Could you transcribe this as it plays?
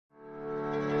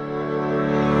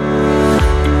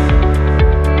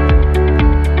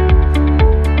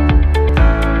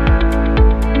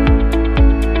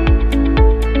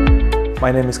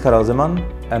My name is Karel Zeman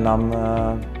and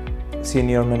I'm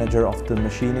Senior Manager of the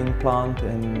machining plant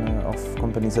of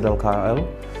company ZLKL.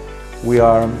 We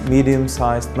are a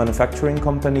medium-sized manufacturing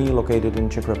company located in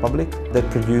Czech Republic that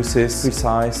produces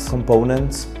precise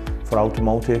components for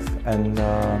automotive and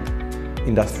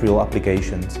industrial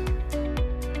applications.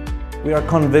 We are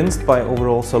convinced by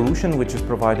overall solution which is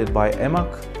provided by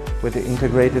EMAG. With the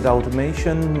integrated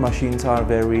automation, machines are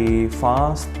very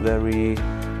fast, very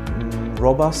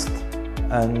robust,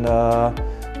 and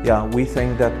we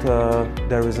think that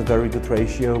there is a very good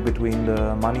ratio between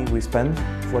the money we spend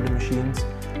for the machines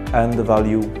and the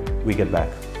value we get back.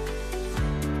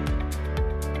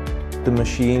 The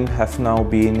machine have now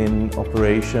been in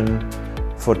operation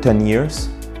for 10 years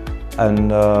and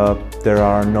there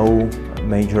are no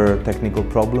major technical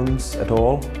problems at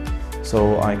all,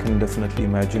 so I can definitely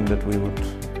imagine that we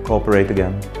would cooperate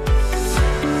again.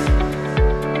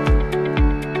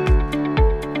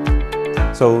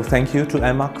 So thank you to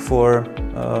EMAG for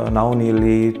now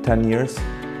nearly 10 years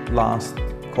last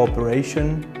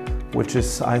cooperation, which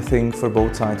is, I think, for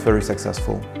both sides very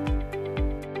successful.